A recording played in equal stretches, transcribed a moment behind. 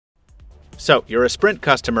So, you're a Sprint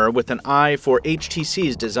customer with an eye for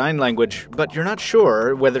HTC's design language, but you're not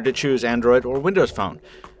sure whether to choose Android or Windows Phone.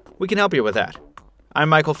 We can help you with that. I'm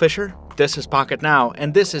Michael Fisher, this is Pocket Now,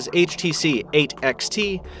 and this is HTC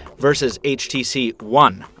 8XT versus HTC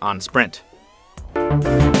One on Sprint.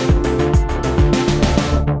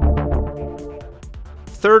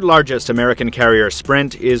 Third largest American carrier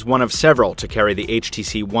Sprint is one of several to carry the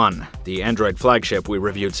HTC One, the Android flagship we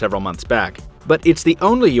reviewed several months back. But it's the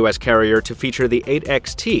only US carrier to feature the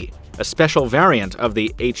 8XT, a special variant of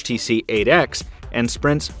the HTC 8X and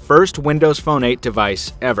Sprint's first Windows Phone 8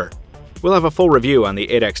 device ever. We'll have a full review on the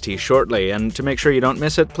 8XT shortly, and to make sure you don't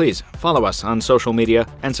miss it, please follow us on social media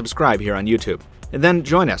and subscribe here on YouTube. And then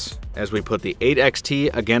join us as we put the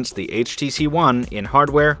 8XT against the HTC One in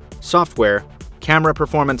hardware, software, camera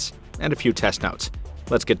performance, and a few test notes.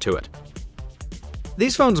 Let's get to it.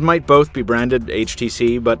 These phones might both be branded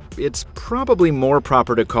HTC, but it's probably more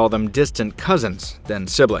proper to call them distant cousins than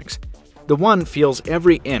siblings. The One feels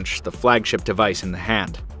every inch the flagship device in the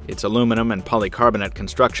hand, its aluminum and polycarbonate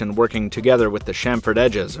construction working together with the chamfered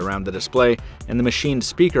edges around the display and the machined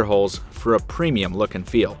speaker holes for a premium look and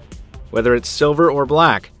feel. Whether it's silver or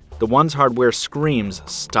black, the One's hardware screams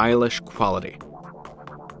stylish quality.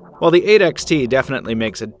 While the 8XT definitely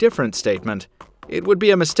makes a different statement, it would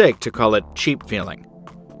be a mistake to call it cheap feeling.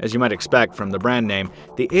 As you might expect from the brand name,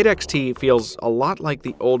 the 8XT feels a lot like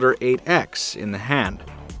the older 8X in the hand,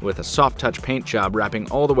 with a soft-touch paint job wrapping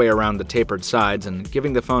all the way around the tapered sides and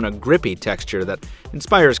giving the phone a grippy texture that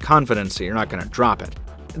inspires confidence that you're not going to drop it.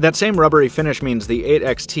 That same rubbery finish means the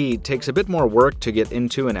 8XT takes a bit more work to get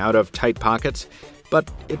into and out of tight pockets,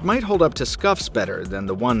 but it might hold up to scuffs better than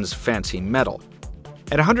the One's fancy metal.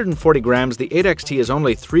 At 140 grams, the 8XT is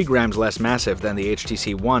only 3 grams less massive than the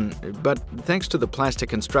HTC One, but thanks to the plastic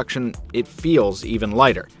construction, it feels even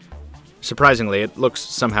lighter. Surprisingly, it looks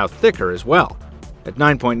somehow thicker as well. At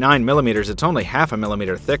 9.9 millimeters, it's only half a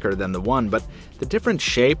millimeter thicker than the One, but the different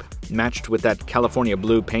shape, matched with that California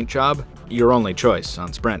blue paint job, your only choice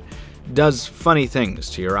on Sprint, does funny things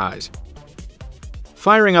to your eyes.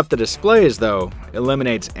 Firing up the displays, though,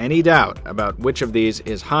 eliminates any doubt about which of these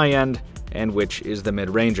is high-end and which is the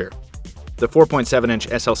mid-ranger. The 4.7-inch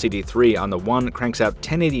SLCD3 on the One cranks out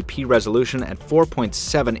 1080p resolution at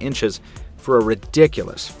 4.7 inches for a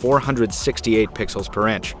ridiculous 468 pixels per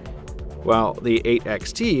inch, while the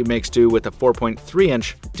 8XT makes do with a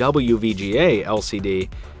 4.3-inch WVGA LCD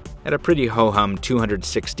at a pretty ho-hum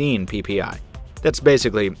 216 ppi. That's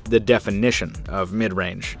basically the definition of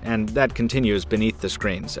mid-range, and that continues beneath the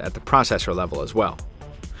screens at the processor level as well.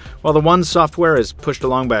 While the One's software is pushed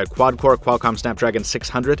along by a quad-core Qualcomm Snapdragon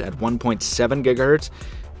 600 at 1.7 GHz,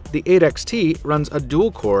 the 8XT runs a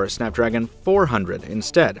dual-core Snapdragon 400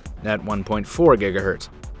 instead at 1.4 GHz.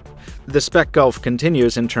 The spec gulf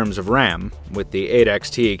continues in terms of RAM, with the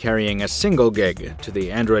 8XT carrying a single gig to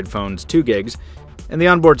the Android phone's 2 gigs, and the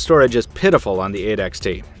onboard storage is pitiful on the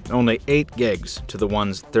 8XT, only 8 gigs to the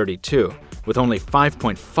One's 32, with only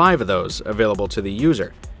 5.5 of those available to the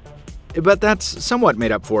user. But that's somewhat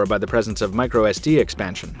made up for by the presence of microSD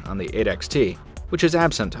expansion on the 8XT, which is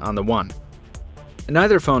absent on the One.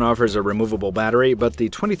 Neither phone offers a removable battery, but the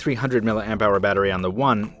 2300 mAh battery on the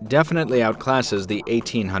One definitely outclasses the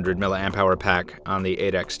 1800 mAh pack on the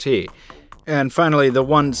 8XT. And finally, the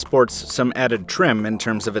One sports some added trim in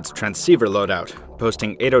terms of its transceiver loadout,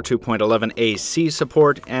 boasting 802.11 AC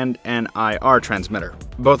support and an IR transmitter,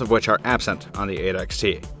 both of which are absent on the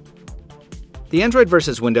 8XT. The Android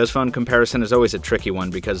versus Windows Phone comparison is always a tricky one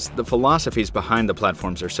because the philosophies behind the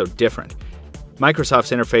platforms are so different.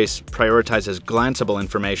 Microsoft's interface prioritizes glanceable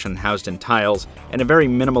information housed in tiles and a very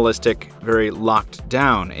minimalistic, very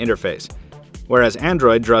locked-down interface, whereas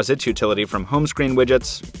Android draws its utility from home screen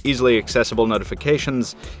widgets, easily accessible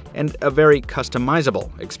notifications, and a very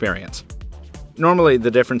customizable experience. Normally, the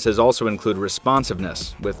differences also include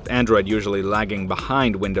responsiveness, with Android usually lagging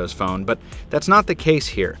behind Windows Phone, but that's not the case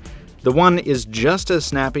here. The One is just as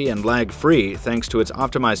snappy and lag-free thanks to its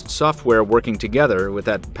optimized software working together with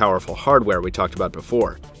that powerful hardware we talked about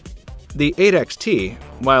before. The 8XT,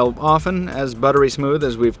 while often as buttery smooth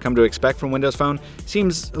as we've come to expect from Windows Phone,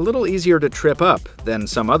 seems a little easier to trip up than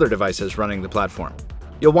some other devices running the platform.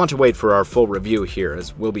 You'll want to wait for our full review here,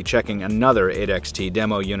 as we'll be checking another 8XT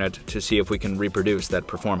demo unit to see if we can reproduce that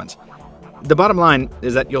performance. The bottom line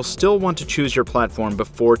is that you'll still want to choose your platform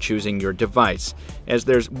before choosing your device, as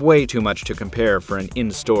there's way too much to compare for an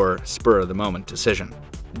in-store, spur-of-the-moment decision.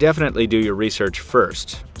 Definitely do your research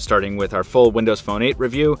first, starting with our full Windows Phone 8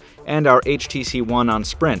 review and our HTC One on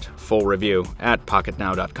Sprint full review at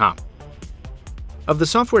pocketnow.com. Of the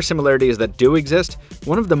software similarities that do exist,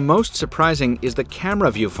 one of the most surprising is the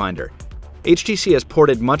camera viewfinder. HTC has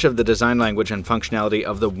ported much of the design language and functionality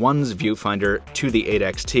of the One's viewfinder to the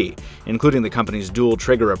 8XT, including the company's dual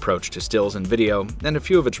trigger approach to stills and video, and a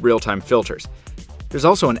few of its real-time filters. There's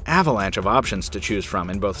also an avalanche of options to choose from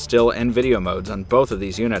in both still and video modes on both of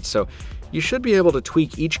these units, so you should be able to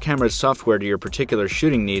tweak each camera's software to your particular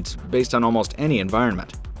shooting needs based on almost any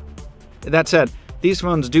environment. That said, these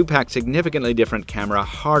phones do pack significantly different camera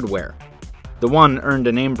hardware. The One earned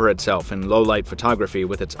a name for itself in low-light photography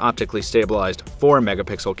with its optically stabilized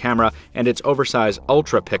 4-megapixel camera and its oversized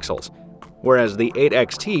ultra-pixels, whereas the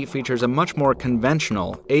 8XT features a much more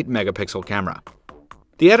conventional 8-megapixel camera.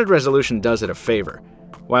 The added resolution does it a favor.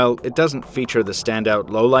 While it doesn't feature the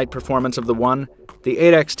standout low-light performance of the One, the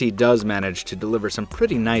 8XT does manage to deliver some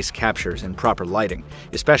pretty nice captures in proper lighting,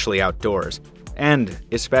 especially outdoors, and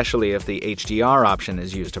especially if the HDR option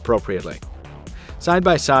is used appropriately. Side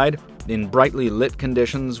by side, in brightly lit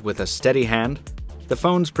conditions with a steady hand, the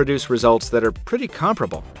phones produce results that are pretty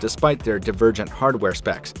comparable despite their divergent hardware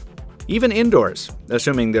specs. Even indoors,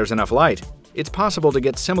 assuming there's enough light, it's possible to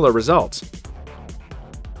get similar results.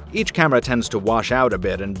 Each camera tends to wash out a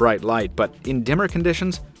bit in bright light, but in dimmer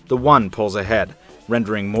conditions, the One pulls ahead,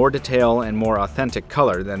 rendering more detail and more authentic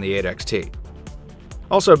color than the 8XT.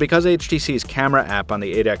 Also, because HTC's camera app on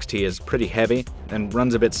the 8XT is pretty heavy and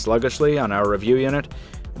runs a bit sluggishly on our review unit,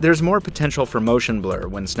 there's more potential for motion blur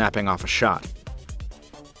when snapping off a shot.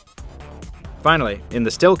 Finally, in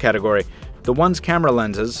the still category, the One's camera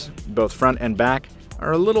lenses, both front and back,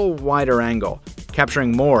 are a little wider angle,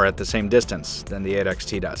 capturing more at the same distance than the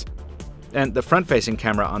 8XT does. And the front-facing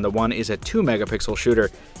camera on the One is a 2-megapixel shooter,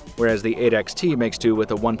 whereas the 8XT makes do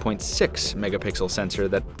with a 1.6-megapixel sensor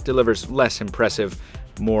that delivers less impressive,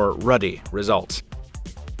 more ruddy results.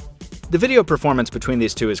 The video performance between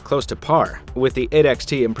these two is close to par, with the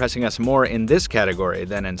 8XT impressing us more in this category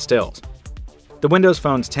than in stills. The Windows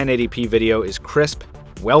Phone's 1080p video is crisp,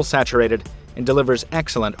 well-saturated, and delivers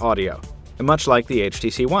excellent audio, much like the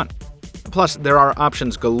HTC One. Plus, there are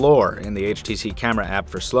options galore in the HTC camera app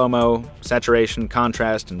for slow-mo, saturation,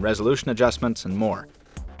 contrast, and resolution adjustments, and more.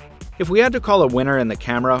 If we had to call a winner in the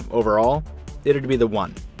camera overall, it'd be the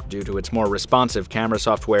One, due to its more responsive camera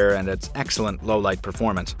software and its excellent low-light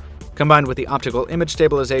performance, combined with the optical image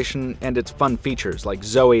stabilization and its fun features like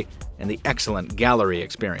Zoe and the excellent gallery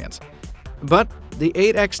experience. But the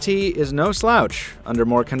 8XT is no slouch under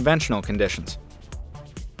more conventional conditions.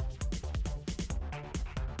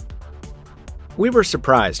 We were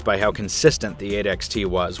surprised by how consistent the 8XT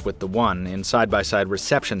was with the One in side-by-side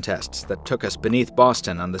reception tests that took us beneath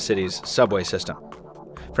Boston on the city's subway system.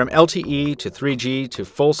 From LTE to 3G to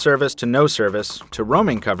full service to no service to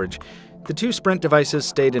roaming coverage, the two Sprint devices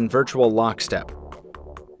stayed in virtual lockstep.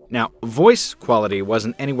 Now, voice quality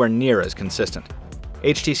wasn't anywhere near as consistent.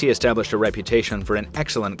 HTC established a reputation for an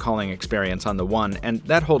excellent calling experience on the One, and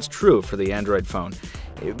that holds true for the Android phone.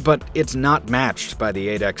 But it's not matched by the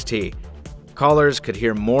 8XT. Callers could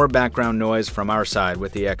hear more background noise from our side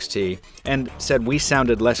with the XT, and said we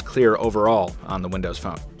sounded less clear overall on the Windows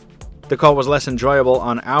Phone. The call was less enjoyable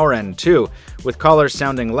on our end too, with callers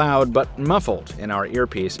sounding loud but muffled in our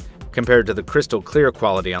earpiece compared to the crystal clear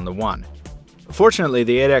quality on the One. Fortunately,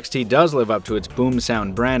 the 8XT does live up to its boom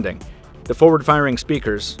sound branding. The forward-firing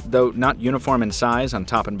speakers, though not uniform in size on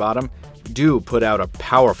top and bottom, do put out a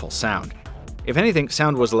powerful sound. If anything,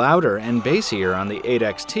 sound was louder and bassier on the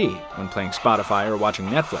 8XT when playing Spotify or watching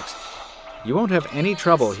Netflix. You won't have any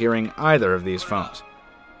trouble hearing either of these phones.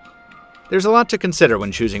 There's a lot to consider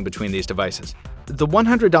when choosing between these devices. The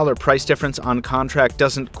 $100 price difference on contract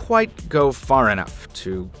doesn't quite go far enough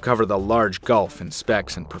to cover the large gulf in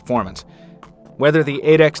specs and performance. Whether the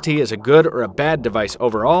 8XT is a good or a bad device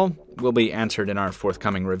overall will be answered in our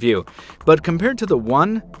forthcoming review, but compared to the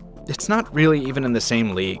One, it's not really even in the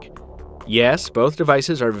same league. Yes, both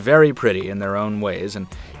devices are very pretty in their own ways, and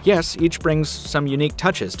yes, each brings some unique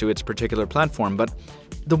touches to its particular platform, but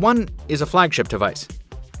the One is a flagship device,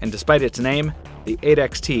 and despite its name, the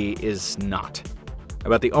 8XT is not.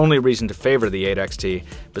 About the only reason to favor the 8XT,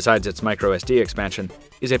 besides its microSD expansion,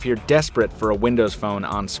 is if you're desperate for a Windows Phone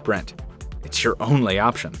on Sprint. It's your only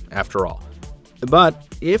option, after all. But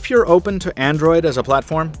if you're open to Android as a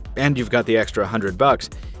platform, and you've got the extra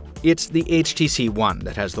 $100, it's the HTC One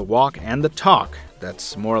that has the walk and the talk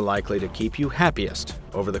that's more likely to keep you happiest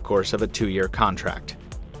over the course of a 2-year contract.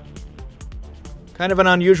 Kind of an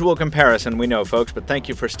unusual comparison, we know, folks, but thank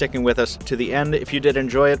you for sticking with us to the end. If you did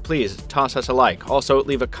enjoy it, please toss us a like. Also,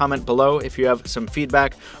 leave a comment below if you have some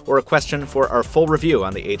feedback or a question for our full review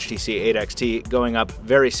on the HTC 8XT going up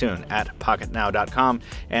very soon at pocketnow.com,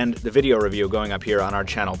 and the video review going up here on our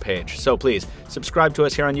channel page. So please, subscribe to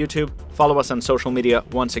us here on YouTube, follow us on social media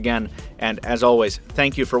once again, and as always,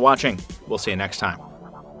 thank you for watching. We'll see you next time.